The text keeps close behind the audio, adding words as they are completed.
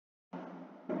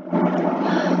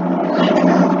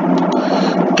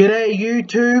G'day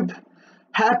YouTube!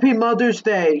 Happy Mother's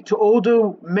Day to all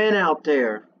the men out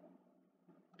there.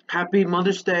 Happy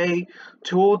Mother's Day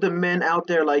to all the men out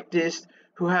there like this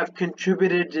who have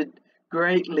contributed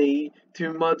greatly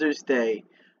through Mother's Day.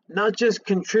 Not just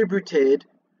contributed,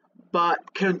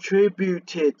 but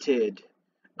contributed.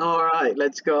 Alright,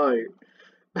 let's go.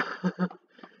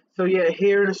 So yeah,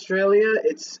 here in Australia,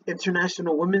 it's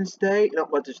International Women's Day.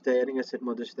 Not Mother's Day, I think I said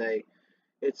Mother's Day.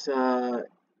 It's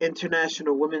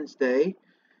International Women's Day,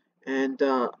 and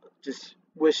just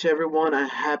wish everyone a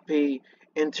happy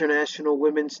International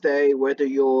Women's Day, whether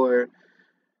you're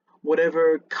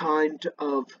whatever kind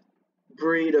of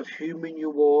breed of human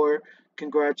you are.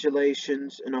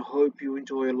 Congratulations, and I hope you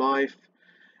enjoy life.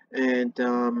 And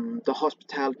the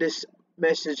hospitality. This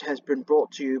message has been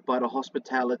brought to you by the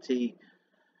hospitality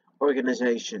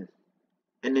organization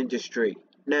and industry.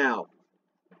 Now,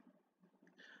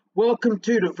 welcome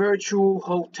to the virtual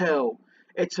hotel.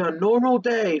 It's a normal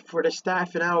day for the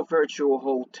staff in our virtual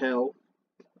hotel,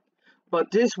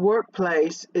 but this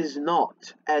workplace is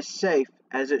not as safe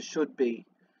as it should be.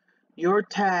 Your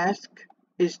task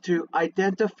is to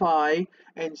identify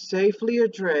and safely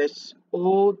address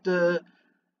all the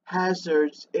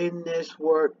hazards in this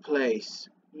workplace.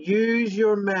 Use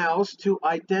your mouse to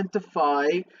identify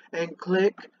and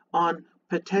click on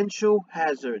potential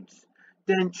hazards.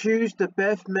 Then choose the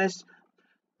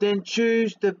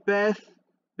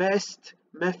best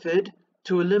method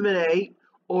to eliminate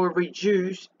or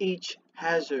reduce each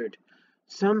hazard.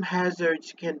 Some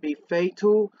hazards can be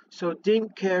fatal, so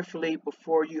think carefully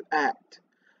before you act.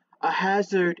 A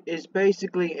hazard is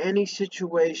basically any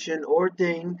situation or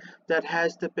thing that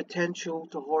has the potential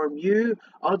to harm you,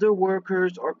 other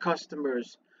workers, or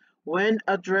customers. When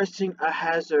addressing a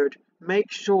hazard,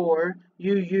 make sure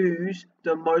you use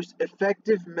the most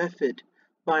effective method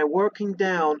by working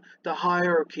down the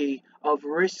hierarchy of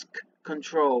risk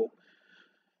control.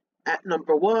 At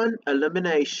number 1,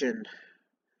 elimination.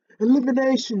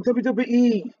 Elimination,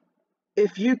 WWE.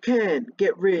 If you can,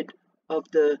 get rid of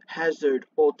the hazard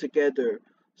altogether.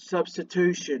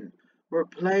 Substitution.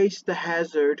 Replace the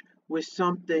hazard with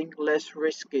something less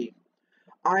risky.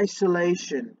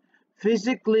 Isolation.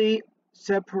 Physically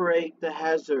separate the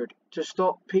hazard to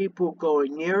stop people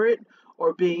going near it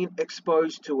or being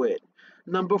exposed to it.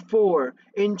 Number 4,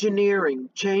 engineering,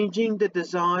 changing the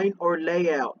design or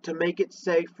layout to make it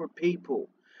safe for people.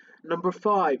 Number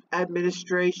 5,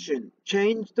 administration,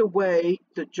 change the way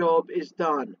the job is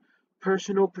done.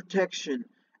 Personal protection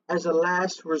as a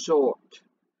last resort.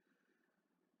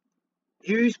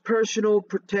 Use personal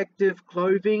protective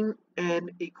clothing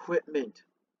and equipment.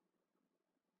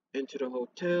 Enter the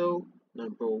hotel.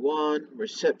 Number 1,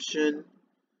 reception.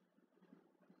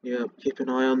 Yep, keep an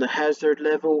eye on the hazard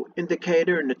level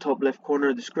indicator in the top left corner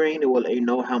of the screen. It will let you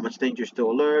know how much danger is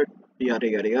still alert. Yada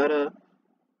yada yada.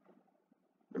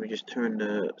 Let me just turn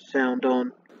the sound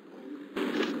on.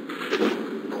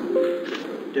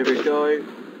 There we go.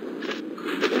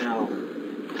 Now,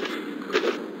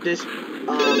 this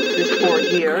board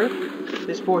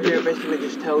here basically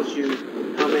just tells you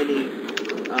how many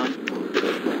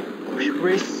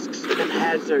risks and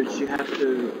hazards you have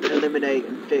to eliminate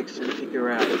and fix and figure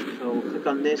out. So click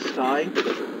on this guy.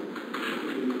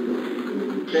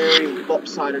 Very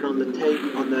lopsided on the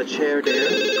tape on the chair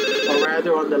there, or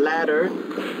rather on the ladder.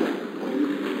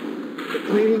 The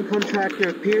cleaning contractor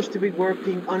appears to be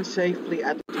working unsafely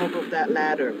at the top of that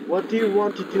ladder. What do you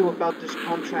want to do about this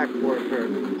contract worker?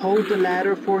 Hold the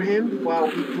ladder for him while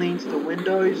he cleans the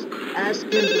windows. Ask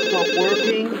him to stop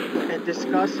working and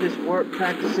discuss his work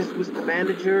practices with the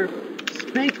manager.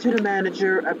 Speak to the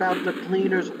manager about the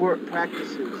cleaner's work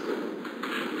practices.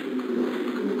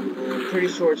 I'm pretty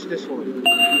sure it's this one.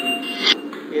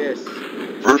 Yes.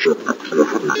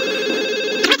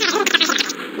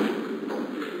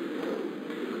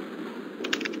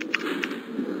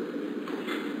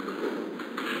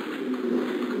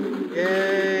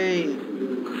 Yay!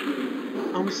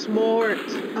 I'm smart.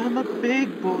 I'm a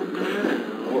big boy now.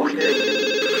 Okay.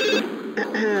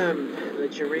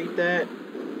 Let you read that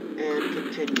and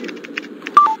continue.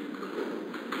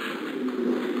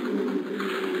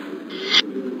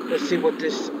 Let's see what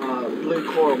this blue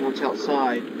car wants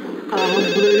outside.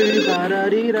 I'm blue,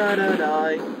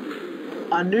 ba-da-dee-da-da-da.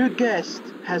 A new guest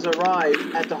has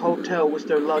arrived at the hotel with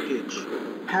their luggage.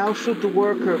 How should the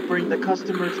worker bring the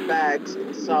customer's bags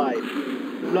inside?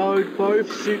 Load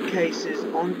both suitcases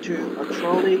onto a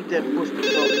trolley, then push the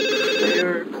trolley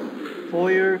into the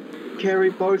foyer. Carry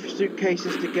both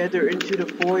suitcases together into the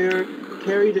foyer.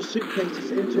 Carry the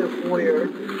suitcases into the foyer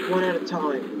one at a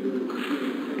time.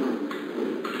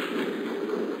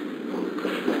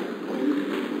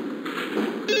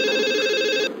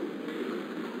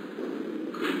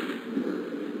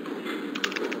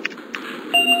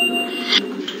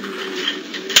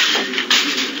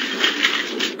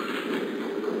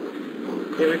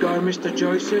 Here we go, Mr.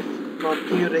 Joseph from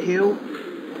King of the Hill,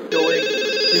 doing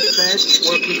his best,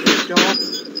 working his job.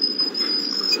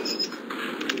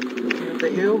 King of the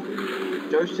Hill,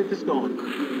 Joseph is gone.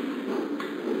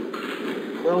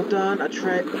 Well done. A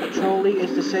trolley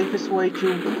is the safest way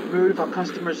to move a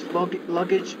customer's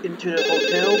luggage into the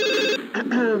hotel.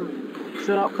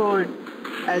 Shut up, phone.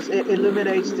 As it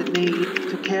eliminates the need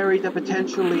to carry the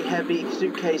potentially heavy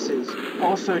suitcases.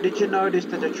 Also, did you notice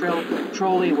that the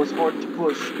trolley was hard to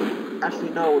push? Actually,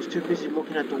 no, I was too busy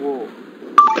looking at the wall.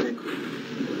 Okay.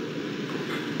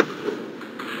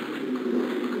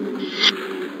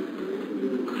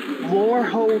 More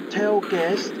hotel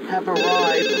guests have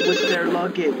arrived with their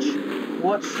luggage.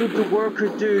 What should the worker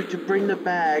do to bring the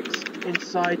bags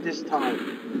inside this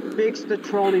time? Fix the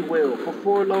trolley wheel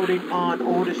before loading on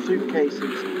all the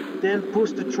suitcases. Then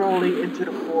push the trolley into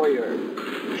the foyer.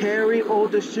 Carry all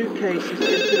the suitcases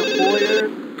into the foyer.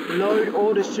 Load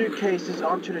all the suitcases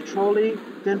onto the trolley.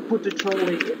 Then put the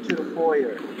trolley into the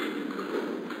foyer.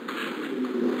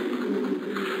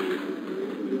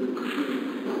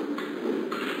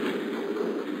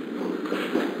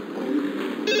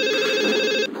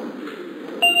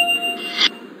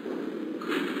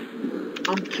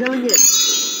 I'm killing it!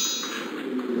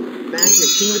 Magic,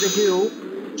 King of the Hill.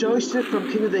 Joseph from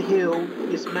King of the Hill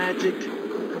is magic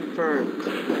confirmed.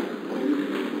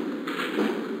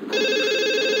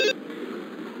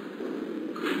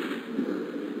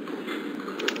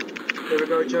 There we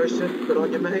go, Joseph. Good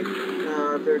on you, mate.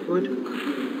 Very good.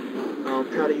 I'm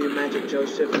proud of you, Magic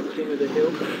Joseph from King of the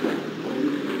Hill.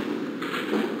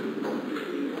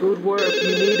 Good work.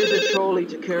 You needed a trolley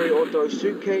to carry all those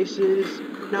suitcases.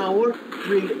 Now, I won't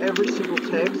read every single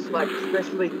text, like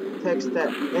especially texts that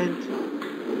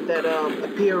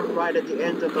appear right at the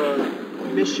end of a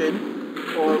mission,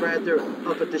 or rather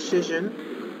of a decision.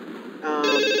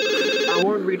 I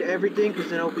won't read everything because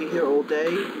then I'll be here all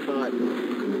day, but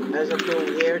as I'm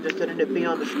doing here, just letting it be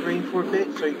on the screen for a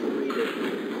bit so you can read it.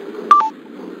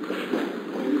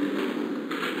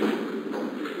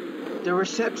 The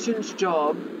receptionist's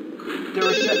job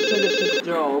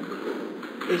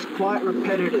is quite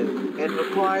repetitive and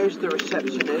requires the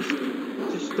receptionist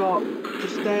to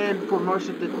stand for most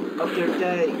of their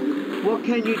day. What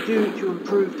can you do to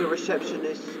improve the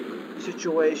receptionist's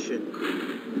situation?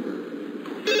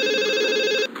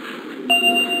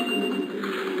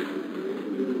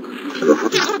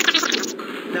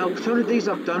 Now, some of these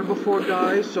I've done before,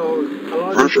 guys, so a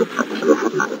lot of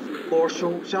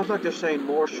Marshall, sounds like they're saying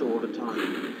Marshall all the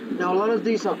time. Now, a lot of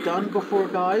these I've done before,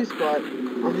 guys, but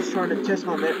I'm just trying to test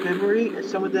my memory, and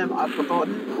some of them I've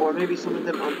forgotten, or maybe some of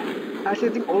them actually,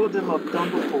 I think all of them I've done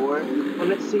before, but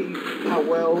let's see how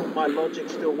well my logic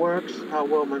still works, how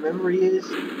well my memory is,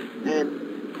 and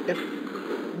if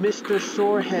Mr.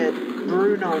 Sorehead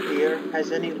Bruno here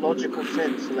has any logical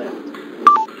sense left.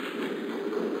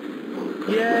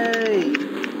 Yay!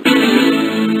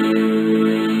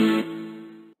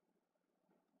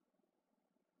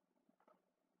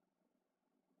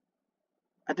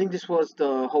 I think this was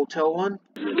the hotel one.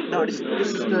 No, this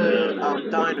is the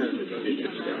diner.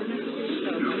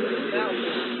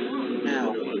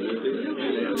 Now,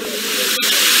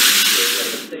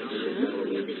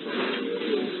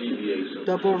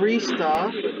 the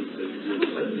barista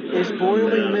is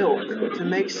boiling milk to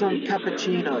make some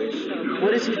cappuccinos.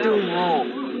 What is he doing wrong?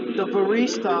 The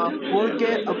barista won't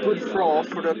get a good froth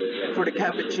for the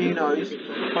cappuccinos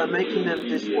by making them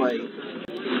this way.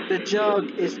 The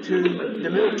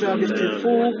milk jug is too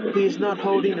full. He is not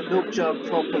holding the milk jug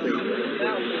properly.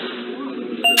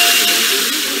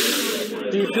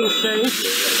 Do you feel safe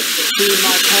being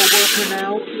my co-worker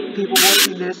now? People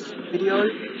watching this video?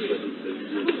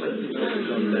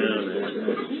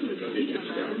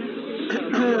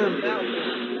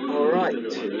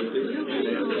 Alright.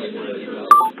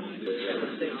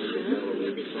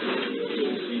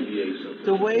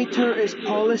 The waiter is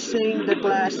polishing the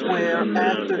glassware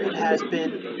after it has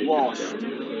been washed.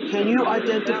 Can you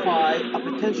identify a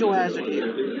potential hazard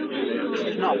here? She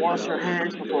did not wash her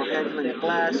hands before handling a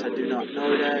glass. I do not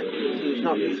know that. She is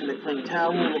not using a clean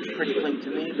towel. Looks pretty clean to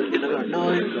me, but you don't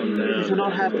know. You do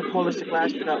not have to polish the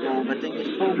glass for that long. I think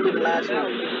it's probably the last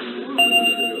one.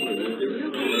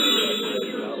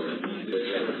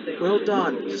 Well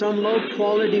done. Some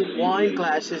low-quality wine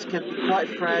glasses can be quite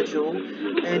fragile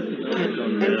and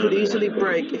could easily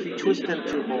break if you twist them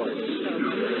too hard.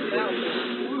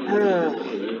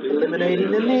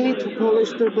 Eliminating the need to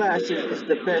polish the glasses is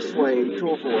the best way to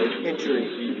avoid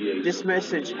injury. This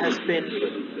message has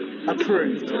been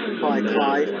approved by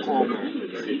Clive Palmer.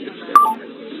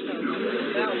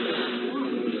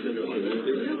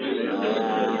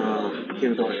 Here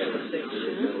we go.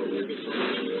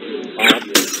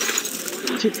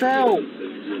 She fell.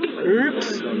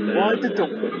 Oops! Why did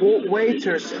the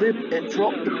waiter slip and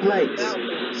drop the plates?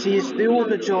 She is new on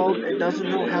the job and doesn't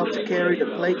know how to carry the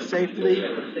plates safely.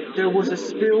 There was a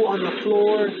spill on the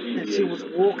floor and she was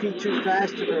walking too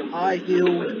fast in her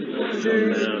high-heeled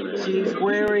shoes. She is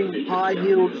wearing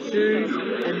high-heeled shoes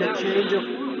and the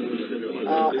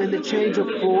change of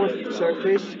floor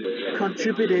surface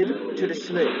contributed to the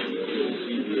slip.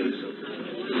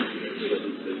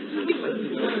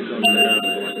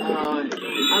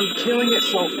 I'm killing it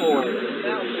so far.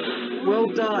 Well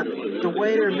done. The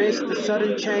waiter missed the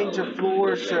sudden change of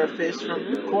floor surface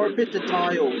from carpet to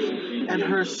tiles, and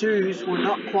her shoes were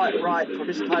not quite right for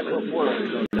this type of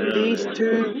work. These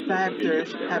two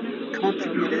factors have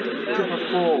contributed to her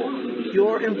fall.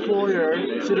 Your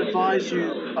employer should advise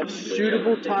you of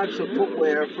suitable types of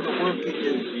footwear for the work you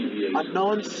do. A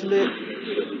non-slip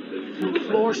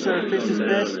floor surface is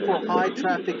best for high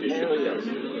traffic areas.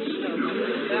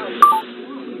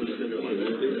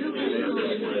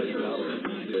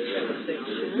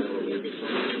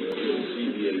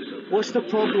 What's the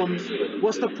problem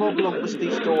with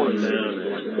these doors?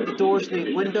 The doors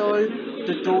need window,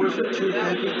 the doors are too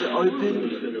heavy to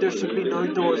open, there should be no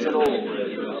doors at all.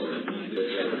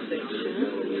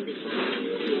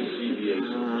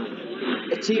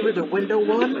 It's either the window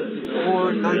one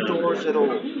or no doors at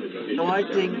all. Now I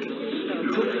think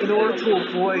in order to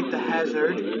avoid the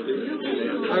hazard,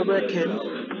 I reckon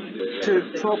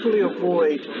to properly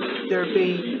avoid there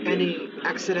being any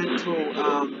accidental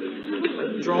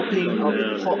dropping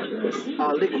of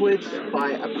hot liquids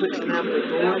by a quick slam of the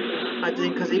door, I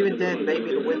think, because even then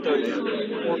maybe the windows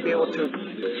won't be able to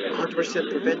 100%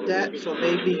 prevent that, so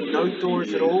maybe no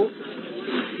doors at all.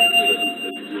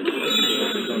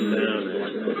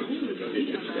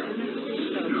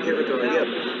 Here we go, yep,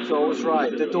 so I was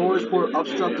right. The doors were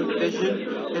obstructing vision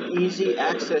and easy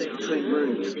access between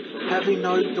rooms. Having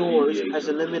no doors has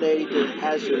eliminated the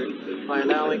hazard by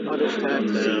allowing other staff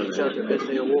to see each other as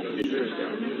they are walking through.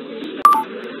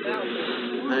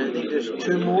 And I think there's either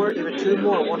two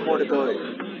more or one more to go.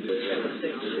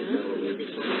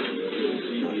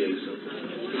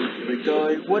 Here we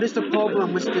go. What is the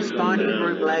problem with this dining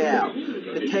room layout?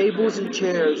 The tables and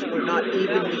chairs are not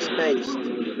evenly spaced.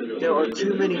 There are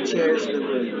too many chairs in the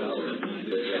room.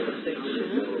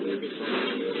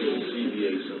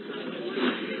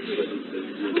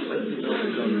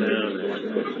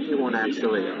 Tricky one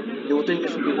actually. You would think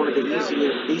this would be one of the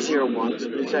easier ones,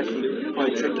 but it's actually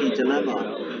quite a tricky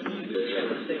dilemma.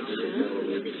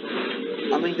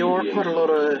 I mean, there are quite a lot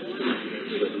of...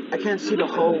 I can't see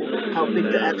how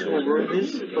big the actual room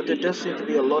is, but there does seem to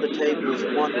be a lot of tables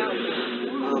in one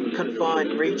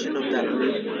confined region of that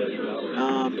room.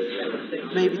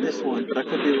 Maybe this one, but I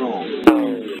could be wrong.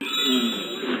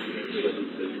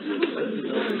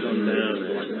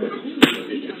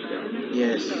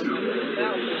 Yes.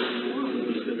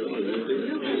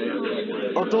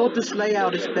 Although this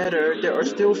layout is better, there are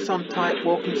still some tight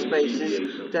walking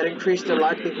spaces that increase the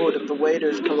likelihood of the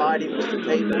waiters colliding with the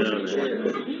tables and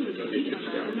chairs.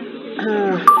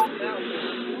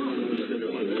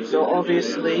 So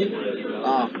obviously,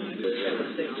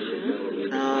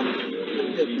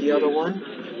 pick the other one.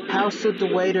 How should the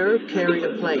waiter carry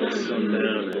the plates?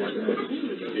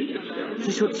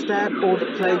 She should stack all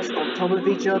the plates on top of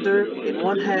each other in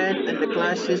one hand and the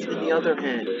glasses in the other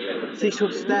hand. She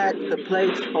should stack the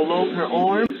plates along her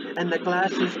arm and the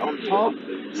glasses on top.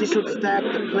 She should stack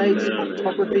the plates on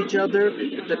top of each other,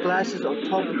 the glasses on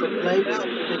top of the plates,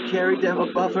 and carry them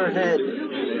above her head.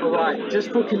 Alright, just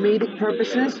for comedic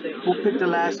purposes, we'll pick the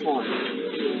last one.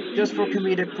 Just for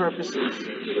comedic purposes.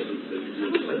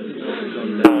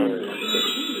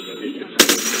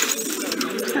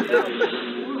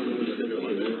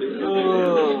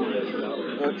 Oh,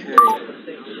 okay.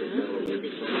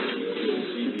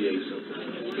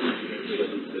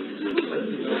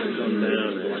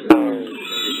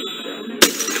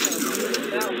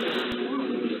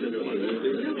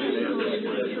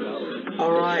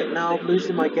 Alright, now I'm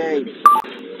losing my game.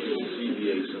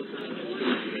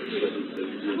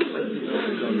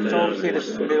 So obviously this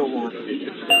is the middle one.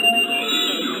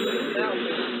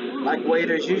 Like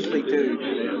waiters usually do.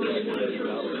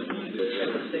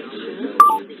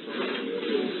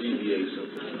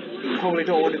 You probably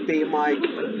don't want to be my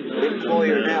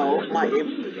employer now, my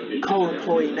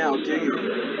co-employee now, do you?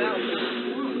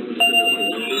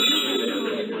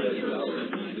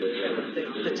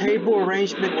 The table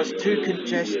arrangement was too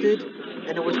congested,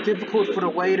 and it was difficult for the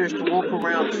waiters to walk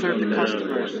around and serve the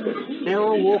customers.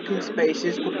 Narrow walking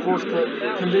spaces could cause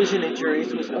collision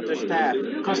injuries with other staff,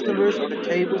 customers, or the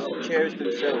tables and chairs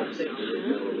themselves.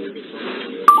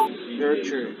 Very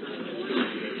true.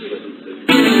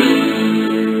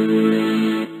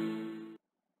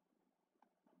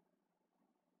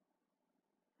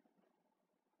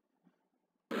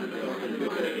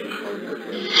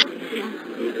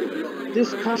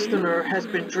 This customer has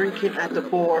been drinking at the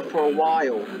bar for a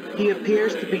while. He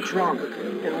appears to be drunk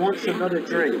and wants another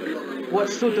drink. What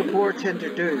should the bartender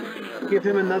do? Give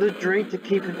him another drink to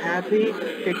keep him happy?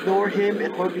 Ignore him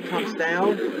and hope he comes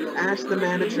down? Ask the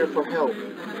manager for help.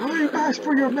 I asked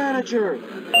for your manager!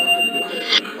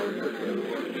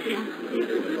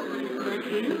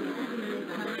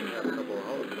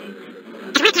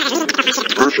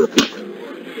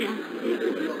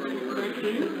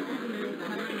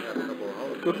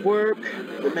 Good work.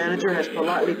 The manager has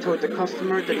politely told the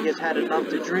customer that he has had enough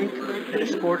to drink and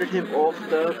escorted him off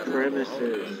the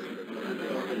premises.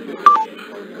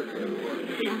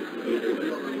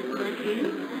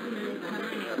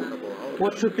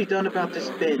 What should be done about this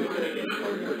bin?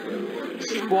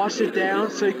 Squash it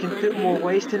down so you can fit more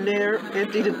waste in there.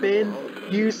 Empty the bin.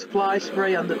 Use fly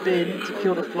spray on the bin to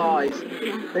kill the flies.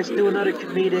 Let's do another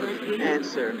comedic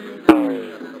answer.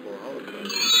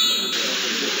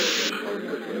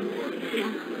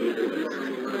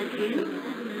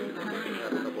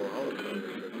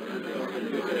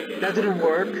 That didn't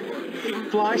work.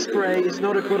 Fly spray is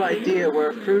not a good idea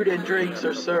where food and drinks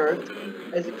are served,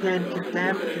 as it can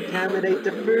contaminate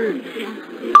the food.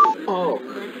 Oh,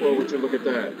 well, would you look at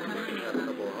that?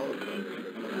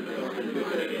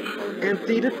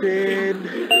 Empty the bin.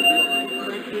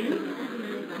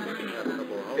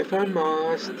 If I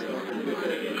must.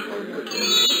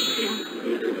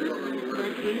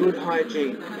 Good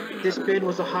hygiene. This bin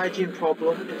was a hygiene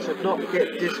problem and should not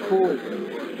get this full.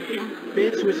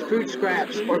 Bins with food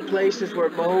scraps are places where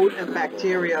mold and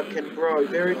bacteria can grow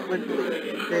very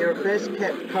quickly. They are best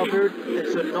kept covered and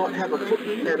should not have a foot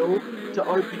pedal to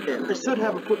open them. They should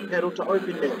have a foot pedal to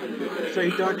open them, so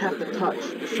you don't have to touch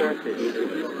the surface.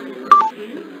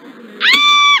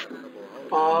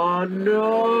 Oh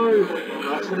no!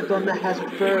 I should have done the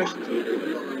hazard first.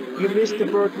 You missed the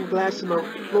broken glass on the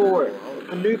floor.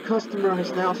 A new customer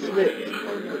has now slipped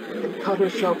and cut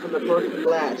herself on the broken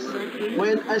glass.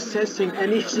 When assessing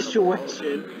any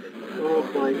situation, oh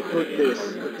my goodness,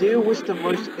 deal with the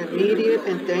most immediate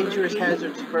and dangerous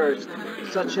hazards first,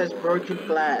 such as broken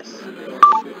glass.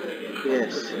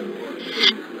 Yes.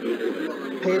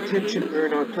 Pay attention,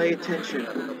 Bruno, pay attention.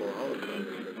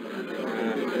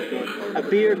 A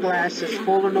beer glass has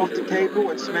fallen off the table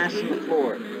and smashed on the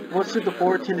floor. What should the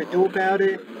bartender do about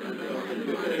it?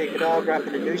 Pick it up, wrap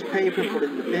it in a newspaper, put it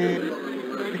in the bin.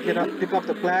 Pick up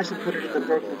the glass and put it in the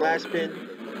broken glass bin.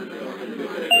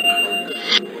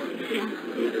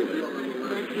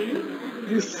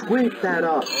 You sweep that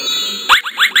up.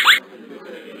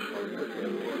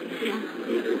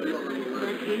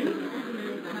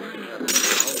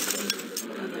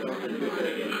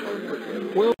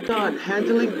 Well done.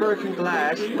 Handling broken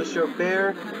glass with your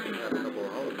bare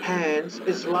hands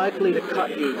is likely to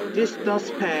cut you. This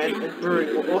dustpan and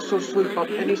broom will also sweep up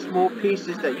any small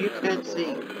pieces that you can't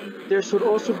see. There should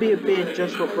also be a bin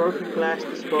just for broken glass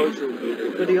disposal,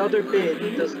 so the other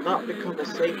bin does not become a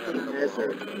safety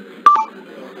hazard.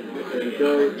 There we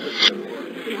go.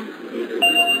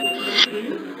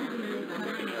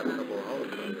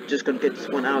 Just gonna get this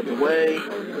one out of the way.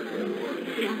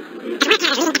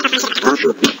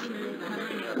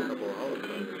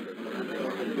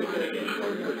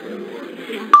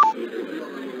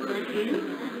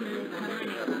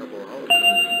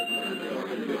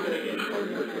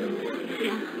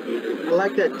 I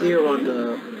like that deer on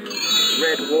the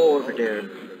red wall over there,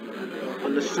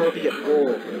 on the Soviet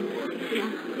wall.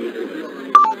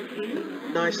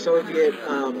 Nice Soviet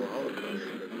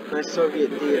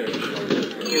deer.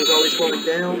 He was always going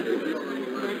down.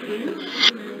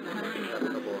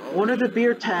 One of the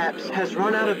beer taps has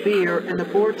run out of beer and the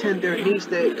bartender needs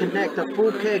to connect a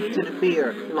full keg to the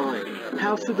beer line.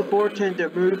 How should the bartender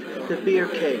move the beer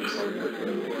kegs?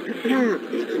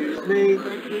 Excuse me.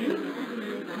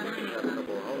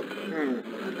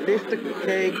 Lift the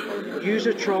keg, use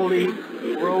a trolley,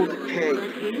 roll the keg.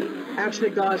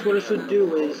 Actually guys, what I should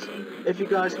do is, if you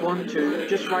guys want to,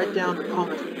 just write down the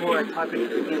comments before I type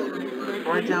it in.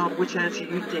 Write down which answer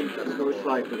you think is most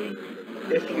likely,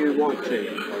 if you want to.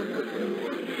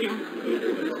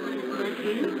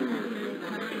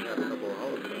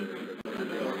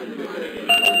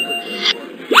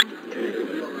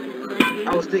 Okay.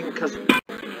 I was thinking,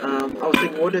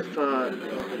 what if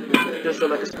there's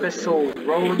like a special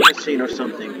rolling machine or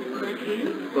something?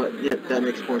 But yeah, that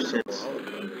makes more sense.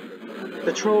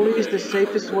 The trolley is the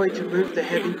safest way to move the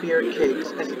heavy beer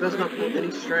kegs, as it does not put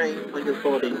any strain on your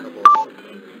body.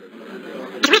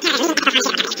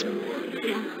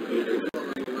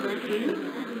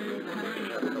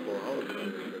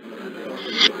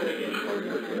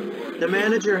 The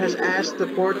manager has asked the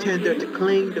bartender to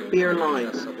clean the beer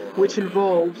lines, which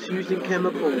involves using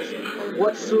chemicals.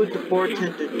 What should the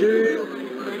bartender do?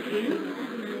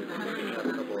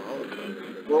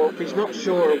 Well, if he's not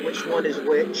sure which one is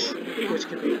which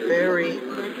can be very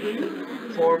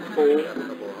harmful,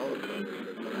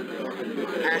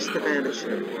 ask the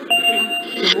manager.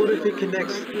 So what if he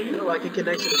connects it with like a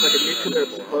nuclear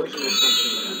explosion or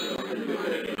something?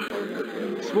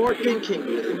 Smart thinking.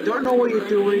 If you don't know what you're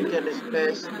doing, then it's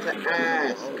best to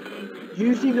ask.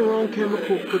 Using the wrong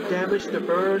chemical could damage the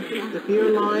beer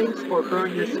lines or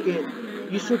burn your skin.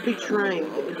 You should be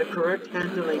trained in the correct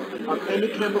handling of any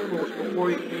chemicals before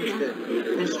you use them.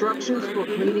 Instructions for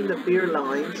cleaning the beer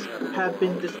lines have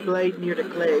been displayed near the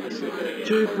kegs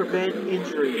to prevent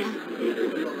injuries.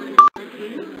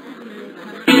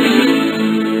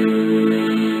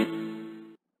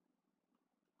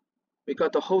 We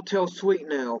got the hotel suite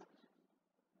now.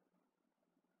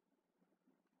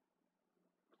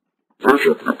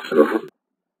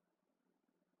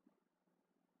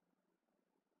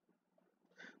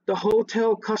 The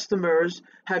hotel customers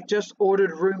have just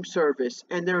ordered room service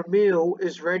and their meal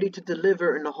is ready to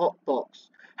deliver in a hot box.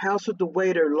 How should the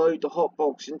waiter load the hot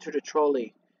box into the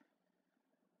trolley?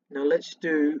 Now let's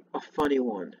do a funny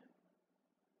one.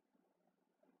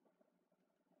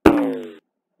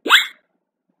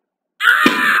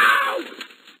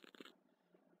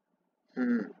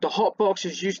 The hot box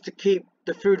is used to keep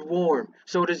the food warm,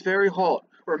 so it is very hot.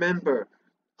 Remember,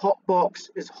 hot box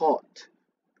is hot.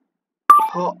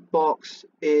 Hot box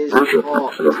is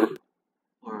hot.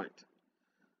 Alright.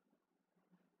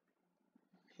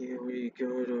 Here we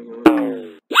go.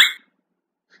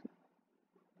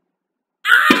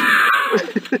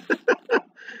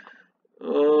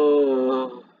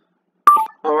 Oh.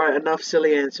 Alright, enough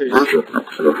silly answers.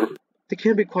 They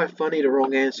can be quite funny, the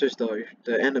wrong answers though,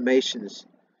 the animations.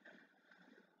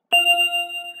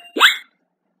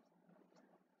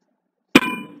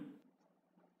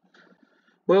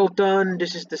 Well done,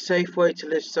 this is the safe way to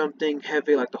lift something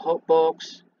heavy like the hot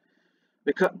box.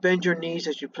 Bend your knees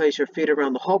as you place your feet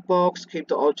around the hot box. Keep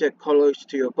the object close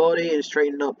to your body and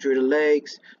straighten up through the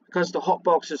legs. Because the hot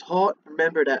box is hot,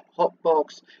 remember that hot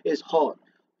box is hot.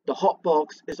 The hot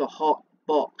box is a hot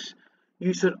box.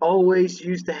 You should always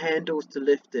use the handles to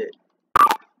lift it.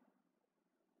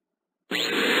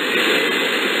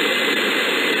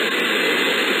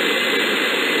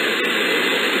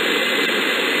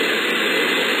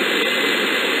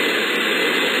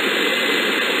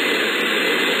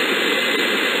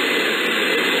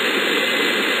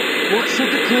 What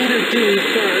should the cleaner do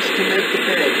first to make the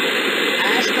bed?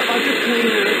 Ask the other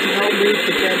cleaner to help move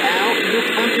the bed out. Look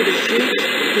under the sheets,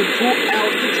 then pull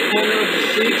out each corner of the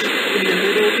sheets into the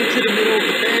middle of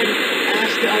the bed.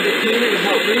 Ask the other cleaner to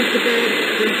help move the bed,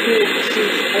 then pull the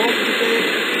sheets off the bed.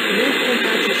 Lift the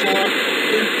mattress up,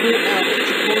 then pull out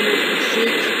each corner of the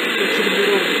sheets into the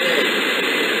middle of the bed.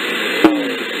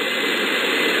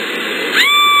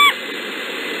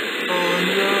 Oh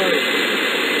no.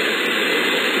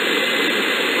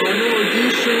 Oh no,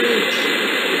 use syringe.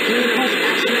 The cleaner has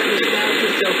accidentally stabbed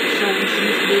herself with someone's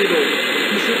used needle.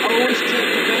 You should always check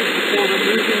the bed before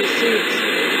removing the sheets.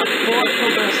 Apart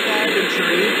from a stab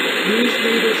injury, used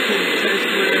needles can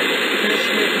transmit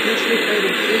potentially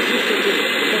fatal diseases such as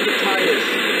hepatitis.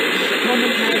 This is a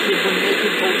common hazard when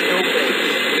making hotel beds.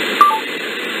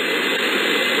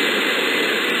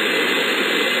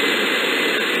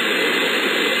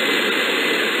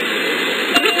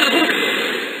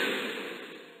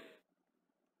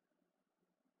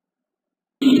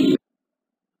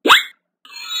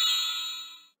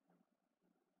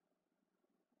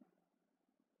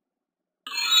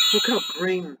 Look how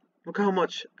green, look how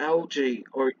much algae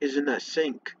is in that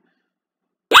sink.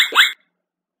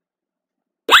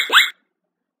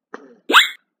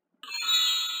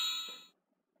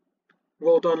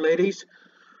 Well done, ladies.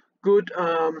 Good,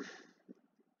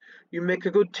 you make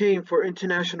a good team for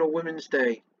International Women's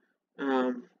Day.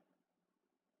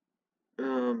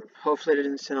 Hopefully that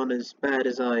didn't sound as bad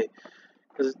as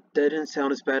because that didn't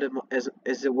sound as bad as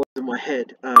it was in my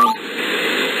head.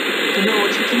 So no,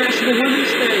 it's International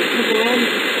Women's Day. Come on,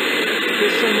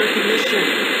 get some recognition.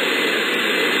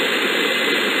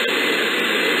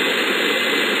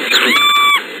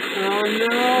 Oh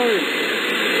no!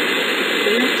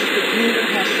 Oops, the cleaner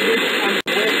has slipped on the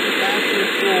wet bathroom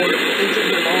floor into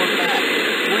her lower back.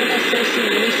 When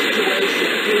assessing any situation,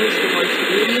 deal with the most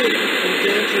immediate and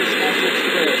dangerous hazards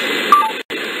first.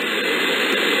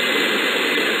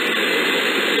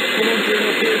 Come on, Bruno,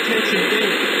 pay attention,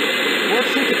 think.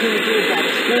 can we do about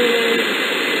school?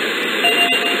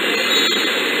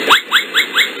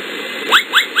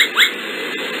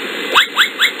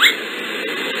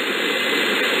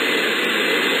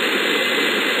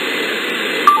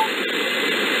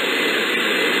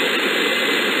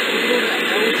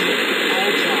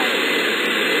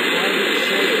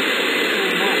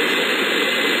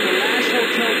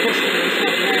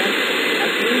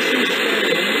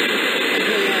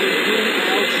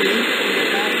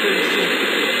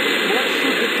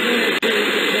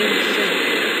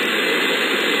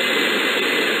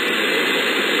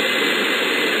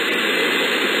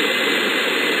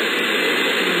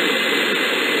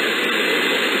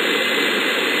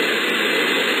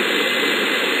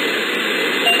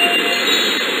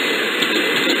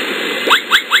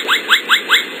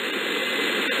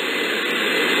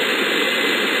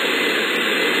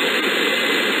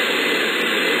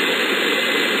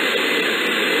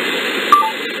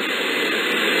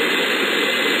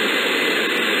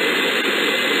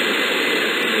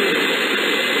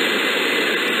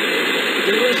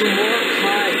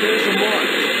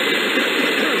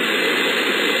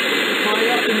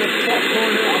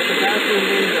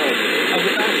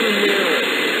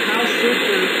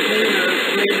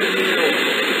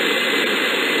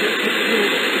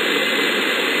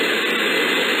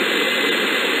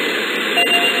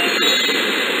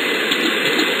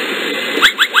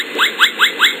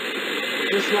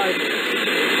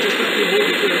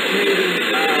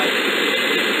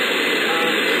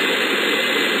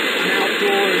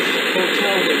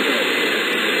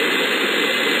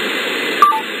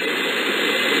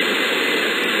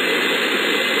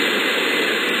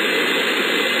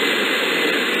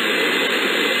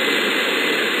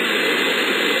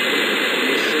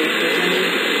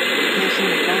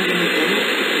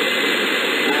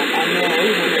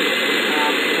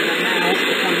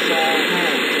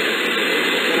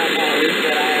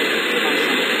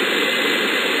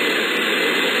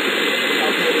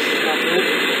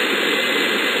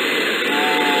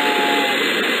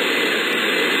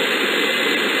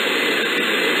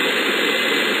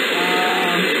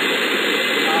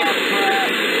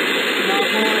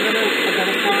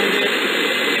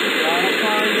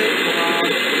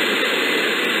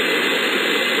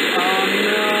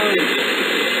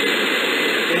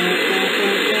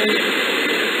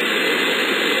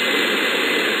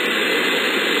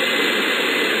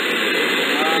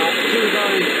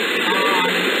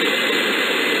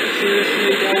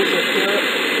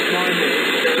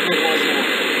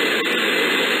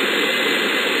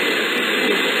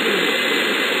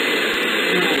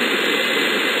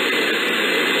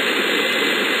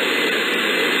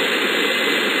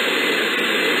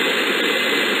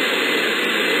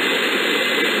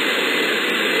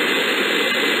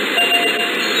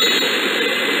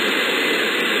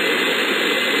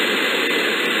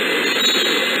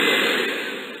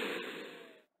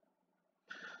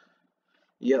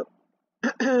 Yep.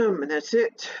 And that's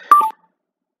it.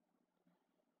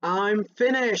 I'm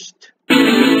finished.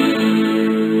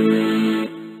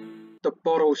 The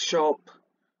bottle shop.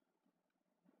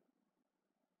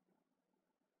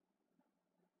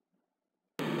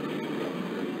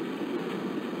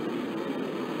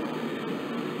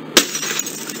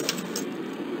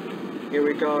 Here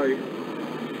we go.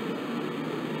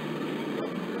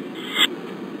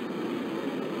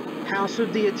 How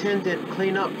should the attendant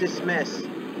clean up this mess?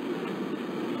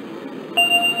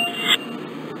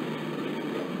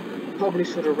 Probably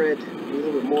should have read a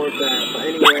little bit more of that, but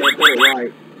anyway, I got it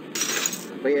right.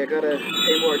 But yeah, I gotta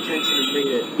pay more attention and read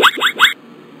it.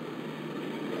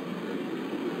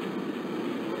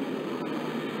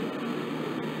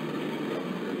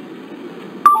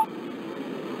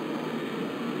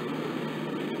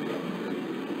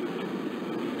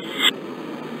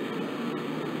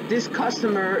 This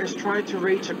customer is trying to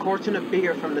reach a carton of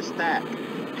beer from the stack.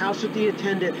 How should the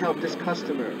attendant help this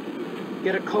customer?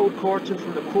 Get a cold carton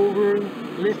from the cool room,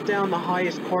 lift down the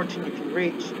highest carton you can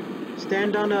reach,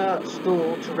 stand on a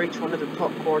stool to reach one of the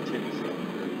top cartons.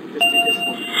 Just do this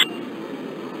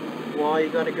one. Well, you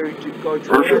gotta go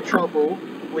through all that trouble,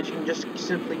 which you can just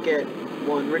simply get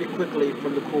one really quickly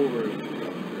from the cool room.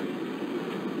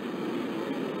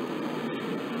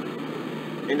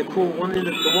 And the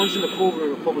ones in the cool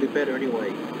room are probably better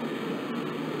anyway.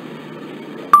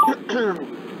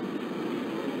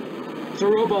 It's a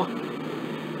robber.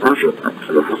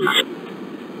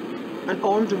 An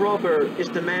armed robber is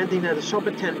demanding that the shop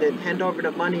attendant hand over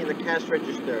the money in the cash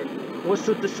register. What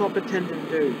should the shop attendant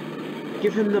do?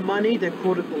 Give him the money, then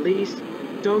call the police.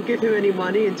 Don't give him any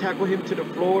money and tackle him to the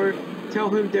floor. Tell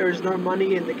him there is no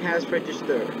money in the cash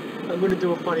register. I'm gonna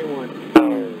do a funny one.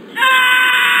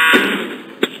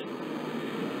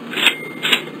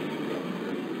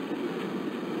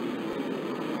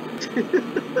 Yep.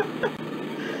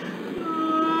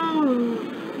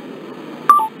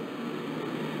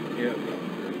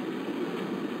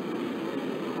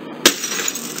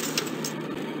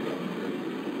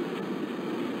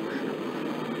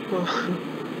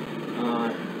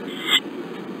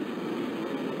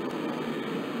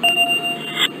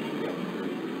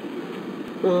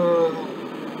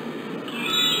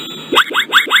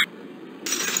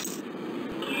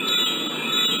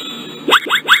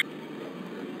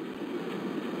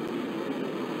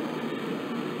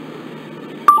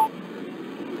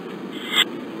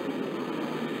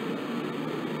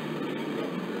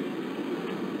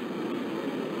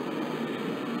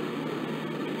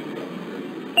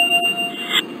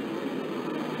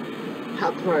 How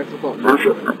come I forgot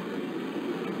Marshall?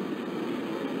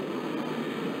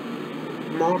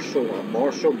 Marshall,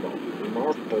 Marshall,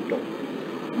 Marshall,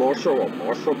 Marshall.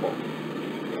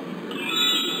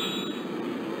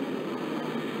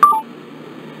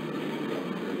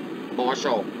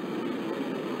 Marshall.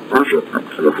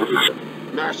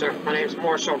 No, sir, my name's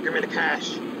Marshall. Give me the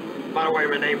cash. By the way,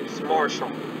 my name's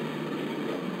Marshall.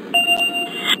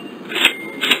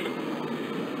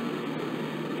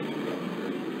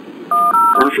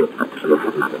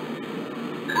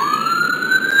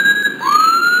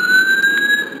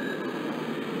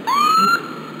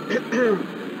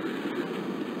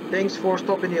 Thanks for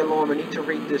stopping the alarm. I need to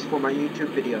read this for my YouTube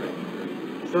video.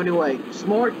 So anyway,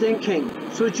 smart thinking.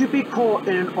 Should you be caught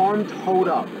in an armed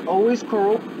hold-up, always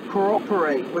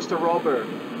cooperate with the robber.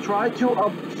 Try to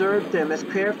observe them as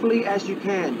carefully as you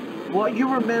can. What you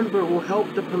remember will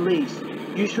help the police.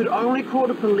 You should only call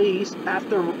the police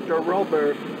after the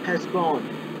robber has gone.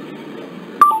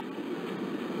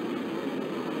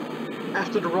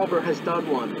 After the robber has done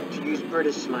one, to use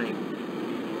British slang.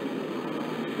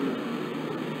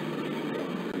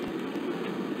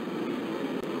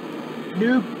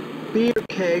 New beer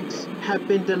kegs have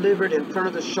been delivered in front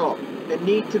of the shop and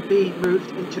need to be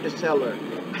moved into the cellar.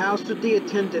 How should the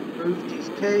attendant move these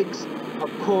kegs?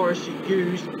 Of course, you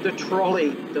use the trolley,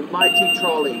 the mighty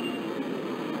trolley.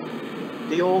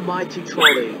 The almighty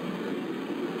trolley.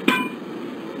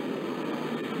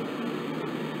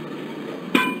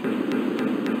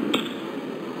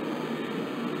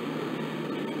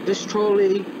 This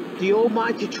trolley, the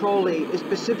almighty trolley, is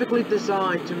specifically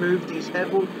designed to move these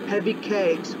heavy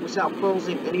kegs without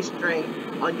causing any strain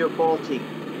on your body.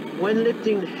 When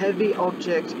lifting heavy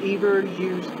objects, either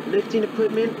use lifting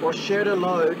equipment or share the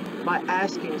load by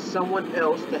asking someone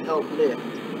else to help lift.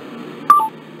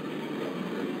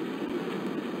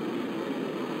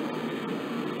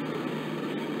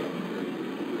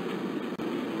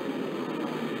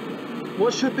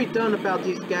 What should be done about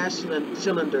these gas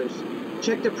cylinders?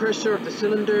 Check the pressure of the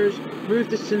cylinders, move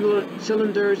the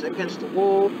cylinders against the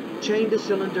wall, chain the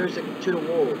cylinders to the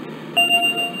wall.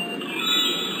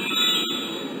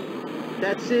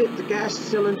 That's it, the gas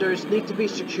cylinders need to be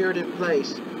secured in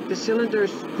place. The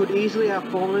cylinders could easily have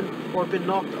fallen or been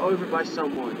knocked over by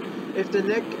someone. If the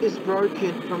neck is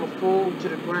broken from a fall to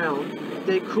the ground,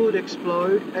 they could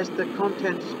explode as the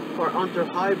contents are under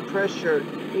high pressure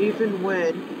even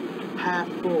when half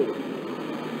full.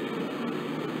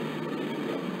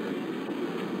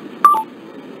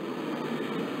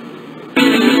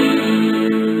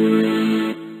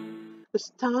 It's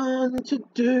time to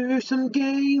do some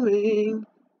gaming,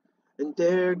 and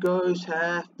there goes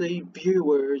half the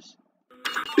viewers.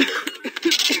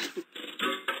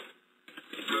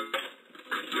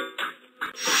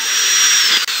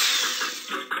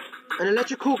 An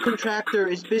electrical contractor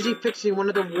is busy fixing one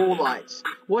of the wall lights.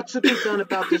 What's to be done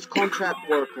about this contract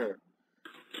worker?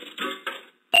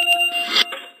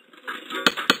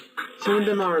 Some of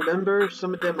them I remember,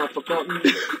 some of them I've forgotten,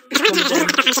 some of them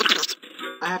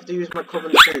I have to use my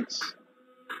common sense.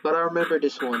 But I remember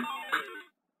this one.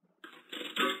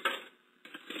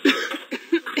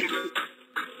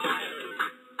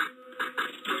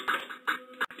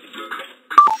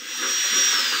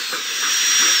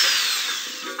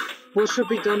 What should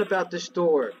be done about this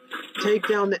door? Take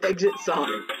down the exit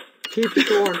sign. Keep the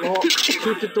door unlocked.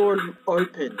 Keep the door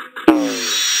open.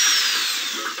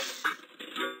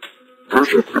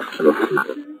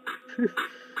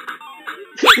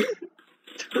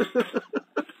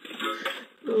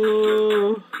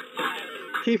 Oh,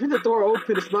 keeping the door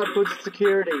open is not good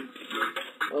security.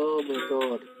 Oh my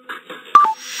god.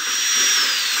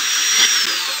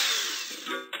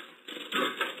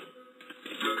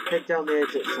 Take down the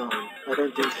exit sign. I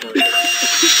don't think so.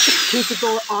 Keep the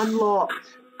door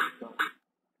unlocked.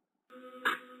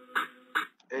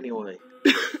 Anyway.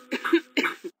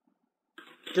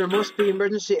 There must be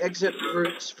emergency exit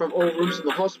routes from all rooms in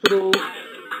the hospital.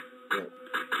 Yeah.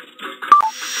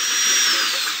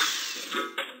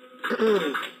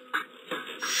 The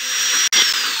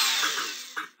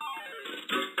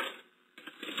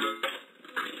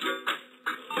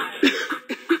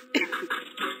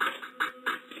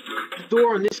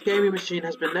door on this gaming machine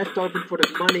has been left open for the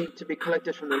money to be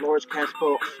collected from the large cash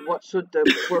box. What should the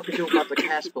worker do about the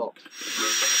cash box?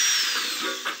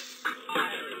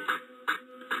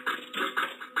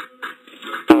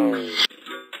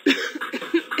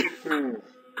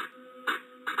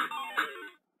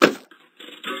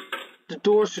 The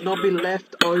door should not be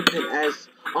left open as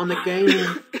on the gaming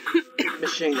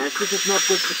machine, as this is not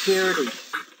good security.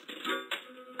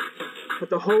 But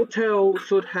the hotel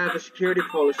should have a security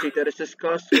policy that is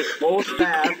discussed with all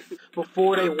staff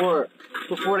before they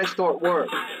start work.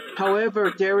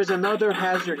 However, there is another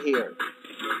hazard here.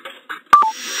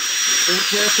 Think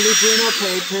carefully, Bruno,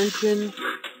 pay attention.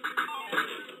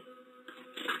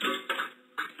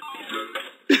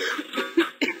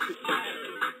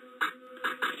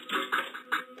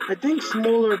 I think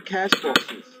smaller cash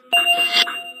boxes,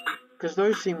 because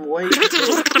those seem way too big.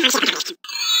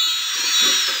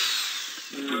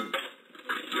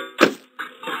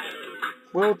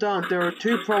 Well done. There are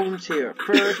two problems here.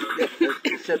 First, as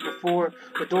I said before,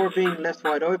 the door being left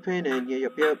wide open, and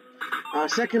yep.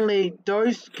 Secondly,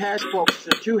 those cash boxes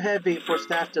are too heavy for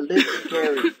staff to lift and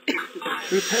carry.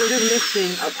 Repetitive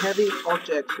lifting of heavy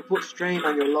objects will put strain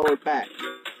on your lower back.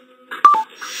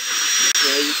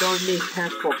 Yeah, you don't need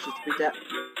cash boxes to be that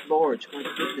large. My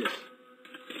goodness.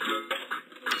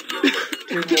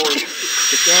 Two more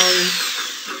to go.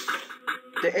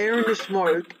 The air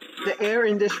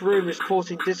in this room is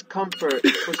causing discomfort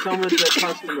for some of the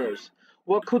customers.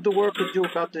 What could the worker do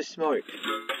about this smoke?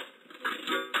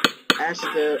 Ask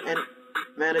the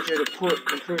manager to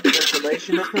improve the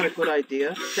ventilation. That's not a good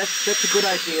idea. That's a good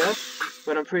idea,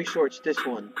 but I'm pretty sure it's this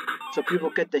one. So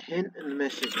people get the hint and the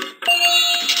message.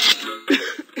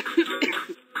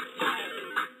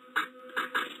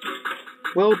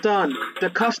 Well done. The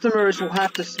customers will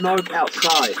have to smoke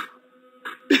outside.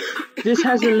 This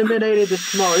has eliminated the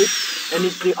smoke and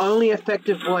is the only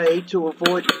effective way to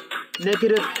avoid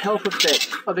negative health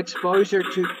effects of exposure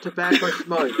to tobacco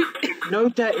smoke.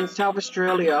 Note that in South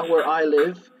Australia, where I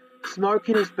live,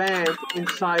 smoking is banned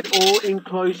inside all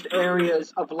enclosed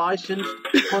areas of licensed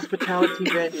hospitality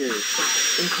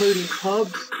venues, including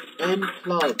pubs and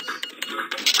clubs.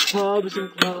 Pubs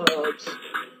and clubs.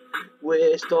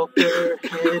 Where's Dr.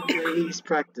 Henry's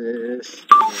practice?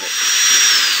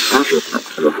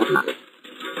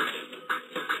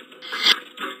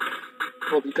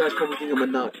 Well, you guys probably think I'm a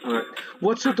nut. Alright.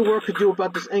 What should the worker do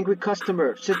about this angry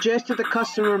customer? Suggest that the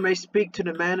customer may speak to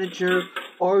the manager,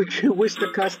 argue with the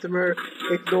customer,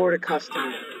 ignore the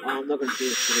customer. Oh, I'm not going to do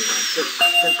this to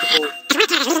anyone.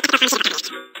 Just sensible.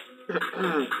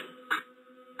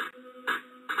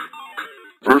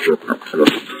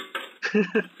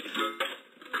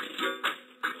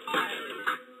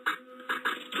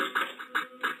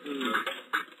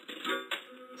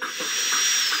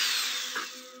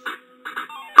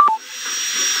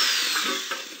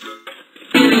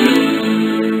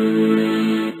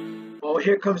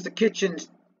 Here comes the kitchen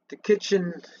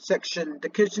section. The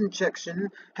kitchen section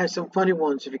has some funny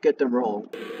ones if you get them wrong.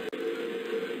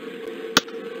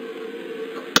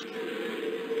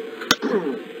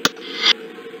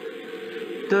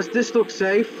 Does this look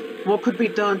safe? What could be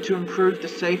done to improve the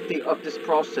safety of this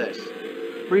process?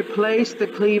 Replace the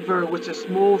cleaver with a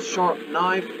small sharp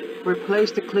knife.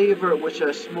 Replace the cleaver with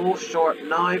a small sharp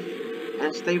knife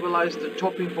and stabilize the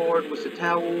chopping board with a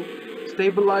towel.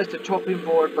 Stabilize the chopping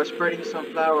board by spreading some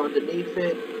flour underneath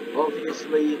it.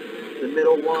 Obviously, the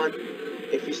middle one.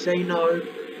 If you say no,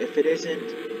 if it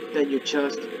isn't, then you're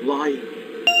just lying.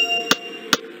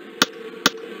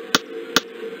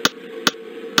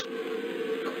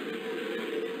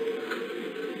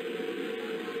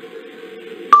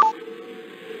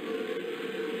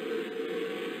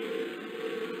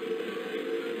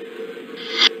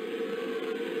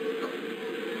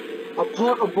 A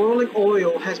pot of boiling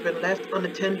oil has been left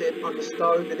unattended on the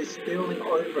stove and is spilling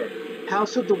over. How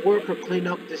should the worker clean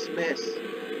up this mess?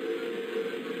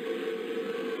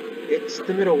 It's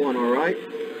the middle one, alright?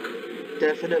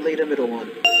 Definitely the middle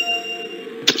one.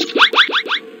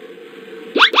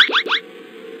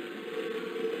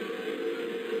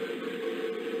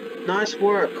 Nice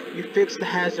work. You fixed the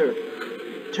hazard.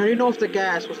 Turning off the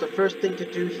gas was the first thing to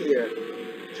do here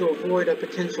to avoid a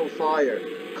potential fire.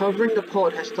 Covering the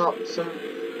pot has stopped some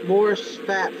more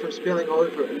fat from spilling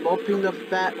over, and mopping the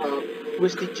fat up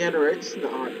with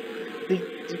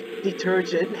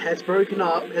detergent has broken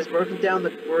down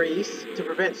the grease to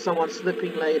prevent someone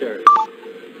slipping later.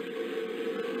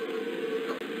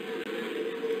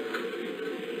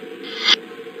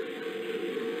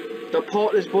 The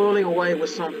pot is boiling away with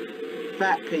some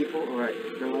fat, people. Alright,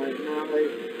 no.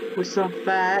 With some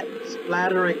fat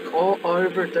splattering all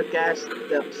over the gas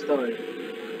stove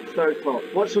pot.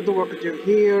 What should the worker do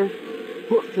here?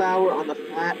 Put flour on the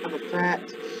fat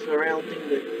surrounding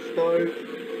the stove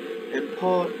and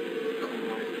pot.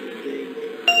 Alright, I think.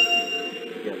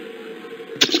 Yep.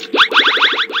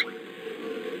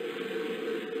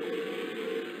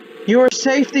 You're a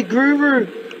safety guru!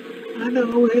 I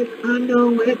know it.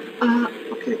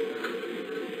 Okay.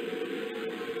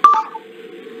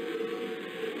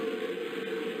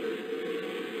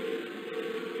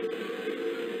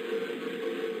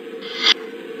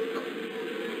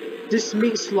 This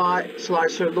meat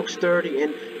slicer looks dirty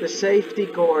and the safety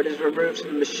guard is removed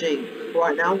from the machine.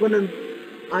 Right, now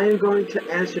I am going to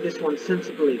answer this one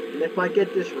sensibly. And if I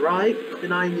get this right,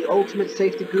 then I am the ultimate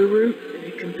safety guru and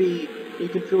you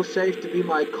can feel safe to be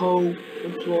my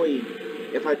co-employee.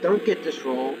 If I do get this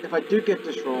wrong,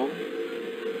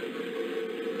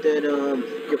 then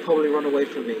you'll probably run away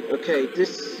from me. Okay,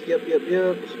 this yep, should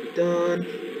be done.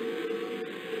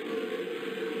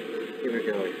 Here we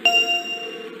go.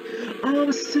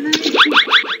 Oh, snake!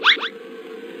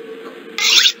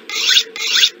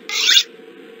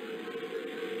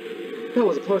 That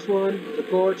was a plus one. The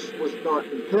gorge was not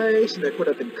in place, and there could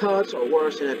have been cuts, or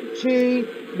worse, an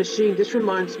RPG machine. This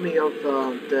reminds me of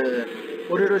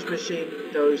what are those machines?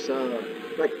 Those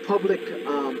like public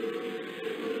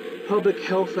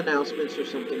health announcements or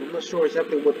something. I'm not sure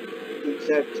exactly what the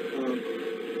exact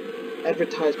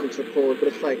advertisements are called, but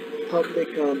it's like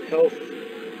public health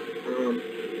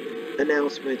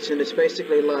announcements, and it's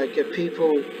basically like if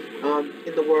people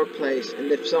in the workplace,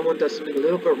 and if someone does something a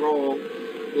little bit wrong,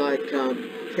 like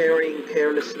carrying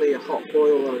carelessly a hot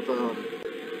boil of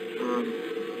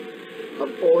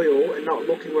oil and not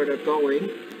looking where they're going,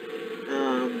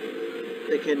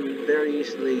 they can very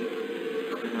easily,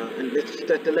 and it's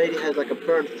that the lady has like a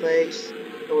burnt face.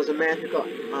 There was a man who got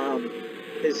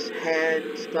his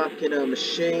hand stuck in a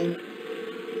machine.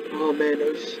 Oh man,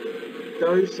 those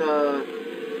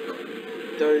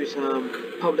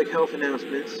public health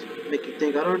announcements make you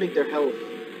think. I don't think they're health.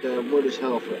 The word is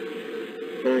health, but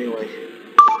anyway.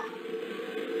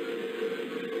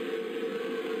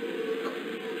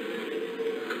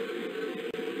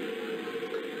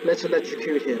 Let's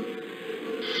electrocute him.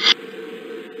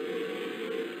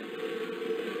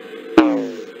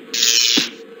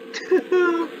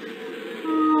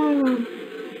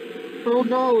 Oh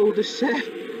no, the chef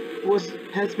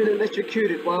has been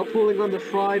electrocuted while pulling on the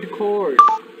fried cord.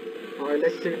 Alright,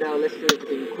 let's do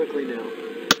everything quickly now.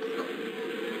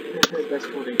 That's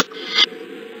funny.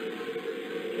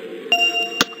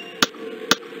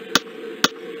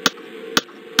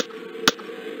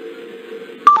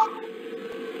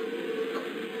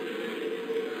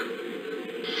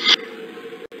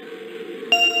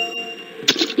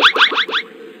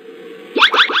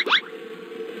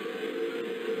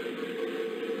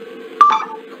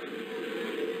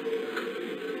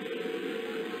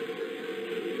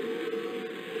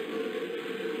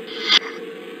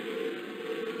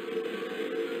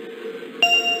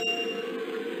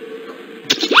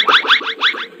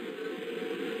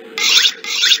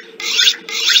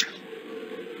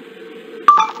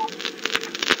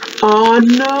 Oh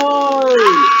no!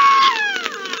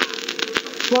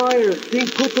 Fire!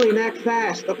 Think quickly and act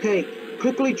fast. Okay,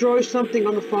 quickly draw something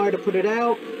on the fire to put it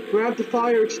out. Grab the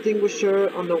fire extinguisher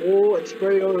on the wall and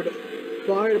spray over the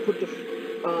fire to put the.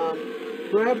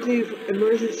 Grab the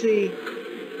emergency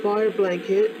fire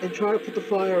blanket and try to put the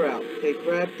fire out. Okay,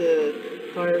 grab the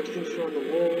fire extinguisher on the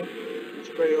wall and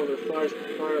spray over the fire.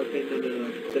 Okay,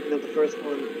 no. Second up the first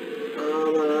one. Oh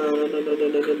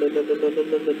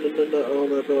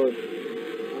my god.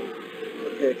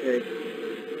 Okay.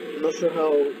 I'm not sure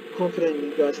how confident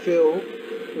you guys feel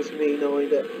with me knowing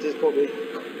that this is probably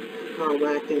how I'm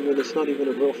acting when it's not even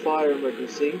a real fire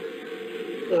emergency.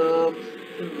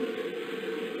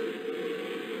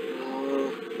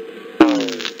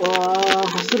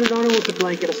 I should have known it was a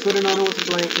blanket.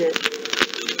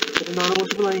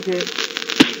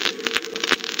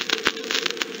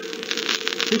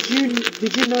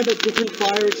 Did you know that different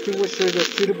fire extinguishers are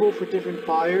suitable for different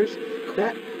fires?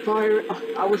 That fire,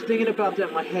 I was thinking about that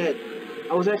in my head.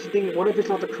 I was actually thinking, what if it's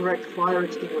not the correct fire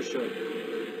extinguisher?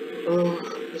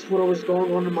 That's what was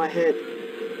going on in my head.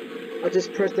 I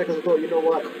just pressed that because I thought, you know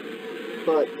what?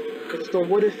 But I just thought,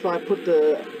 what if I put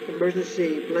the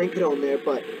emergency blanket on there,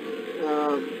 but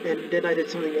and then I did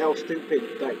something else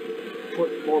stupid, like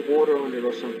put more water on it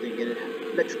or something, and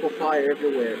electrical fire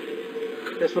everywhere.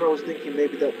 That's what I was thinking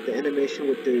maybe that the animation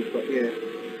would do, but yeah.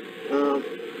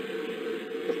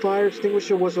 The fire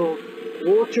extinguisher was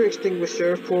Water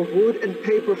extinguisher for wood and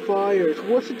paper fires.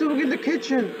 What's it doing in the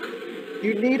kitchen?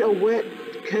 You need a wet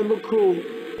chemical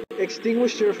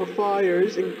extinguisher for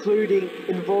fires,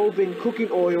 involving cooking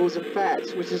oils and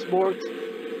fats, which is marked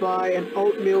by an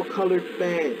oatmeal colored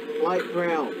band, light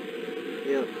brown.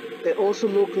 Yeah. It also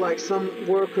looked like some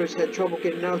workers had trouble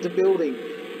getting out of the building.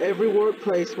 Every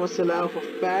workplace must allow for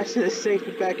fast and safe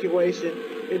evacuation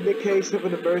in the case of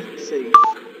an emergency.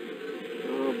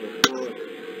 Oh my god.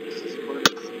 This is funny.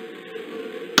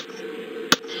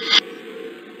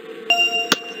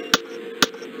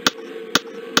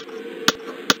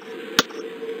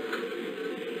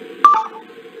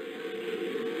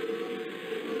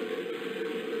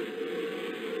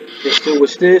 So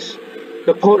what's this?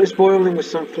 The pot is boiling with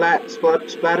some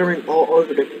splattering all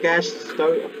over the gas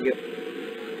stove. Yep.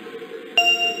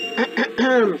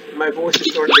 My voice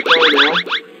is starting to go now.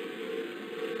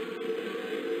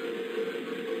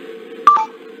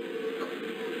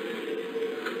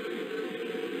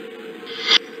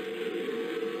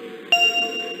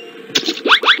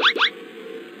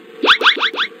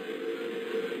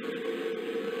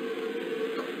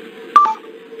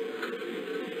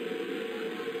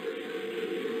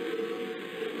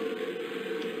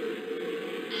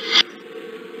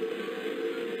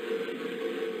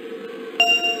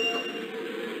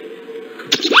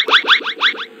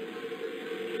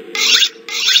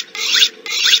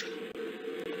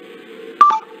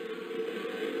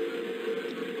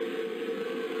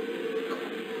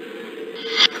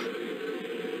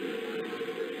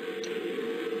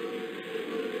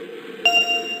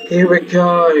 Here we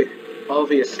go,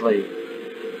 obviously.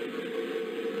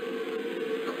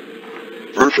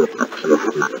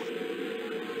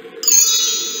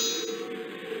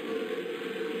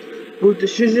 Good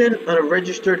decision, and a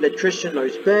registered electrician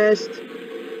knows best.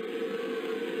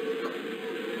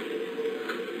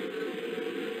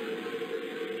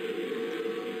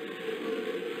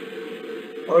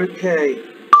 Okay.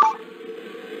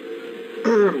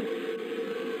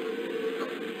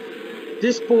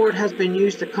 This board has been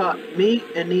used to cut meat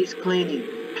and needs cleaning.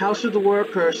 How should the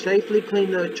worker safely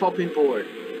clean the chopping board?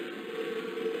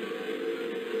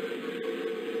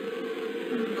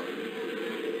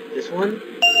 This one?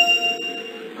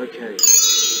 Okay.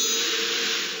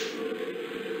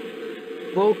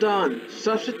 Well done.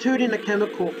 Substituting a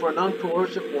chemical for a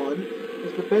non-coercive one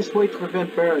is the best way to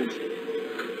prevent burns.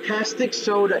 Caustic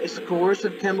soda is a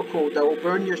coercive chemical that will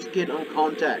burn your skin on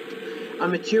contact. A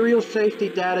material safety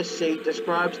data sheet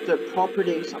describes the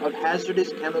properties of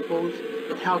hazardous chemicals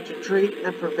and how to treat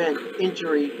and prevent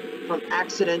injury from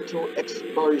accidental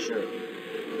exposure.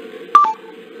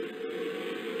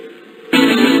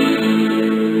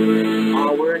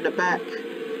 Oh, we're in the back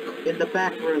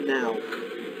room now.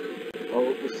 Or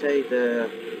what would say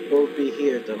what would be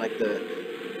here,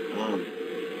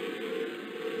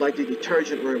 like the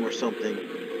detergent room or something.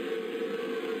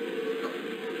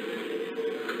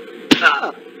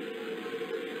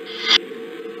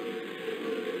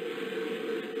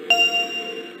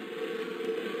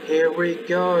 Here we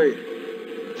go.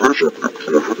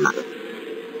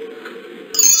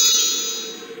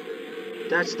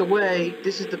 That's the way.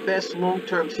 This is the best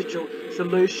long-term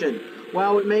solution.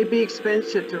 While it may be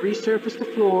expensive to resurface the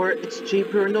floor, it's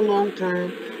cheaper in the long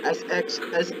term, as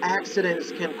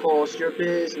accidents can cost your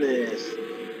business.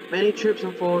 Many trips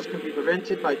and falls can be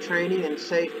prevented by training and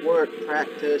safe work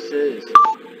practices.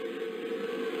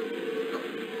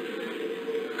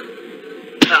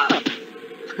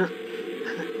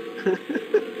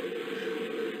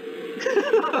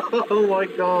 Oh my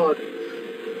god.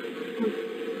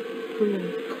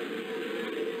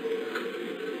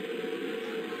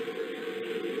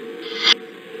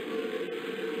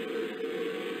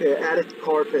 Okay, added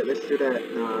carpet, let's do that.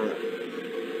 No.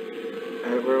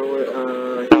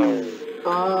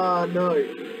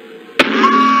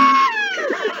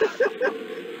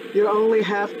 You're only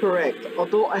half correct.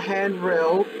 Although a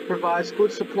handrail provides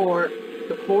good support,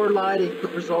 the poor lighting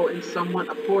could result in someone,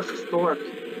 of course a stork,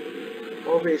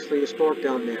 obviously a stork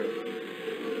down there,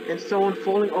 and someone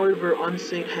falling over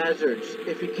unseen hazards.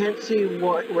 If you can't see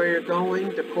where you're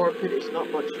going, the carpet is not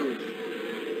much use.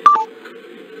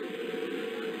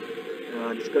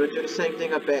 Just gonna do the same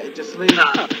thing, I bet, and just leave.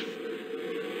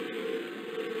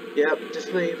 Yep,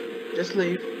 just leave. Just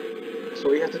leave. That's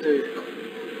all you have to do.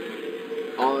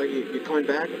 Oh, you're coming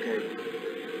back? Okay.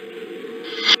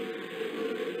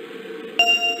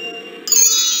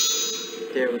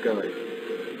 There we go.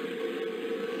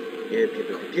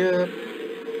 Yep.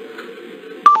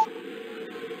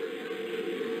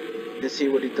 Let's see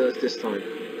what he does this time.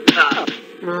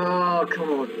 Oh,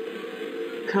 come on.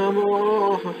 Come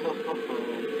on.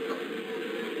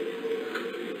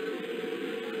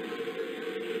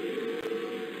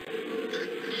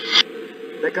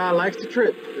 That guy likes to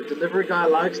trip. The delivery guy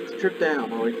likes to trip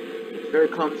down, or he's very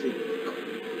clumsy.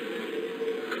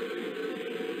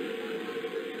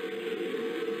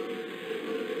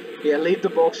 Yeah, leave the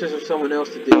boxes for someone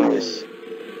else to do this.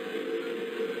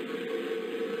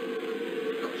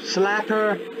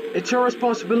 Slacker, it's your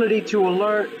responsibility to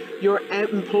alert your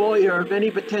employer of any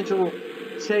potential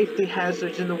safety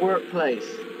hazards in the workplace.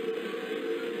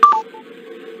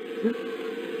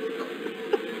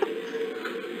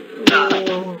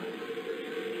 Oh.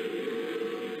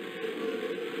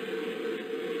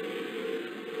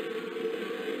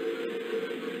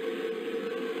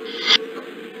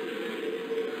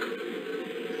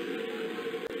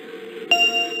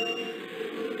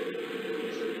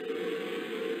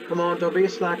 Come on, don't be a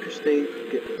slacker, Steve.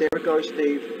 There we go,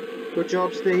 Steve. Good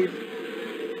job, Steve.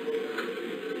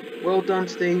 Well done,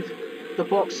 Steve. The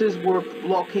boxes were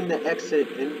blocking the exit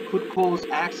and could cause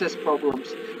access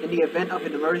problems in the event of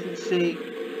an emergency.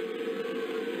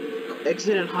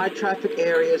 Exit in high traffic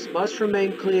areas must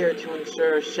remain clear to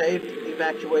ensure safe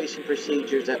evacuation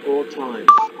procedures at all times.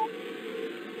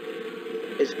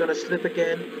 It's gonna slip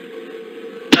again.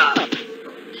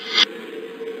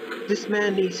 This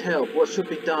man needs help. What should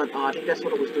be done? I think that's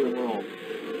what I was doing wrong.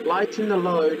 Lighten the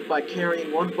load by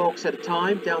carrying one box at a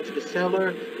time down to the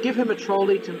cellar. Give him a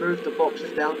trolley to move the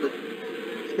boxes down the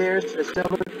stairs to the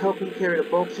cellar. Help him carry the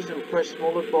boxes and request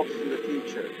smaller boxes in the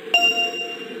future.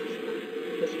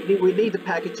 Because we need the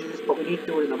packages, but we need to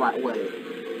do it in the right way.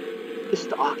 It's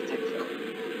the architecture.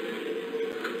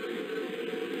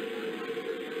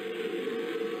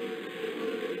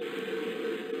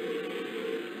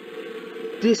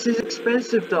 This is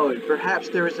expensive though. Perhaps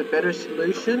there is a better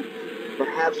solution.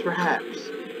 Perhaps.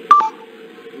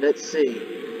 Let's see.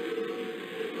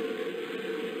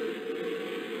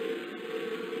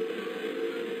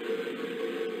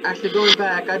 Actually, going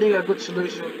back, I think a good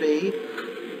solution would be,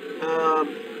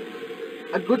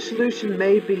 a good solution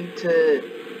may be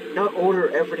to not order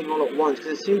everything all at once,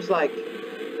 because it seems like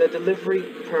the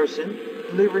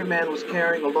delivery man was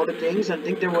carrying a lot of things. I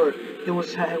think he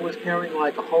was carrying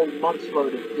like a whole month's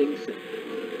load of things,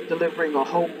 delivering a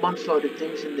whole month's load of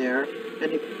things in there,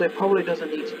 and they probably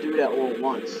doesn't need to do that all at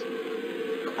once.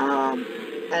 And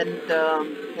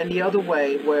the other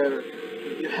way, where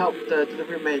you help the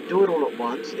delivery man do it all at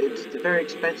once, it's very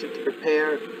expensive to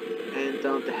prepare and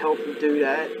to help him do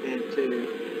that and to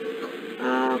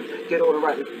get all the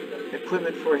right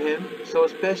equipment for him. So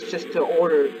it's best just to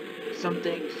order some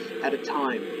things at a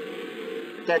time.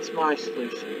 That's my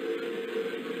solution.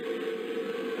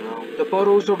 The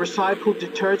bottles are recycled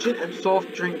detergent and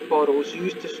soft drink bottles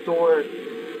used to store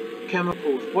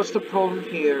chemicals. What's the problem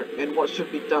here and what should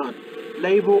be done?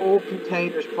 Label all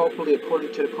containers properly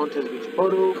according to the contents of each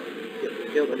bottle.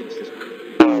 Yep, I think it's this one.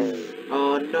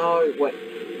 Oh no, what?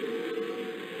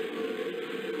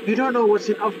 You don't know what's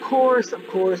in. Of course.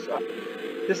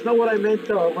 That's not what I meant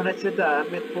though. When I said that, I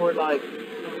meant for like,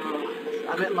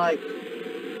 I meant like,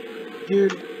 you.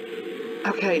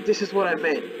 Okay, this is what I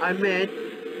meant. I meant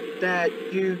that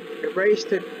you erase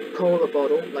the cola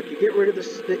bottle, like you get rid of the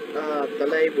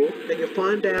label, then you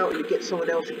find out, and you get someone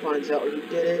else who finds out, or you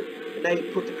did it, and they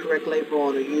put the correct label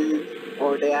on,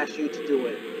 or they ask you to do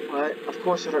it. Right? Of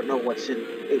course, I don't know what's in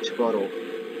each bottle.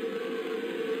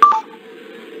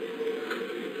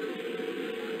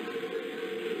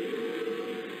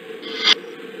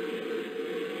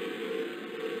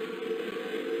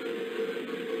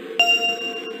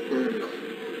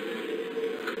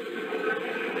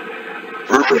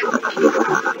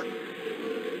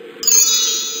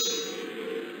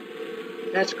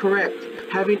 That's correct.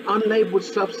 Having unlabeled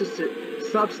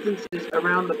substances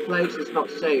around the place is not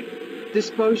safe.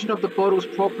 Disposing of the bottles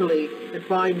properly and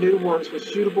buying new ones with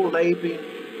suitable labeling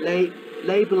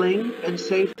and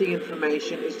safety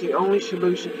information is the only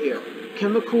solution here.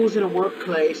 Chemicals in a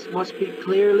workplace must be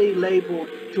clearly labeled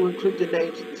to include the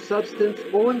names of the substance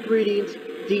or ingredients,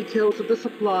 details of the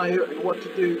supplier, and what to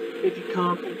do if you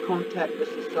come in contact with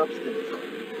the substance.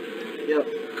 Yep.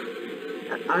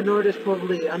 I know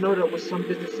that with some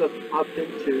businesses I've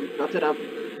been to, not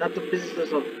the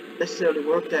businesses I've necessarily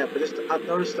worked at, but just I've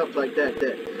noticed stuff like that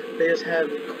they just have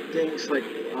things like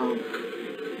are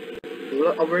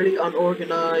really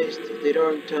unorganized. They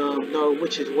don't know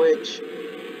which is which,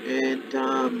 and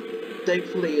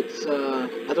thankfully it's I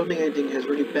don't think anything has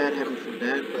really bad happened from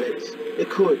that, but it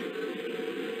could.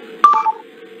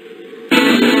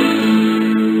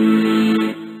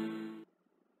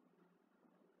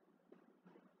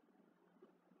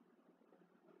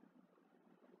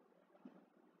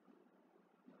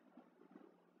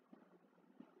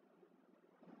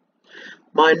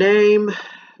 My name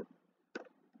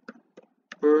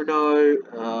Bruno,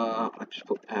 I just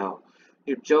put pal.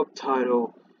 Your job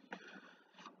title,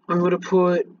 I'm gonna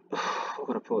put,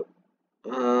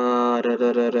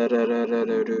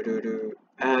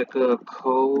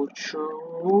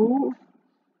 agricultural.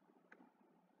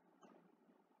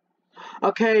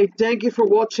 Okay, thank you for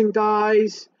watching,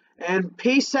 guys, and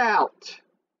peace out.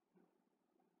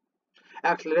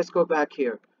 Actually, let's go back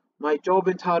here. My job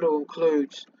and title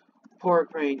includes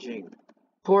pork ranging.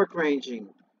 Pork ranging.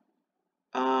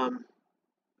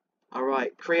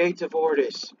 Alright, creative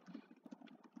artist.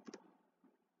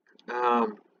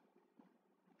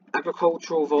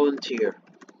 Agricultural volunteer.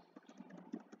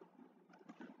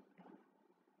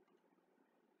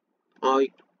 I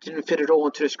didn't fit it all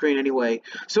onto the screen anyway.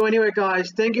 So anyway,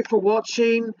 guys, thank you for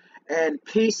watching, and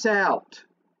peace out.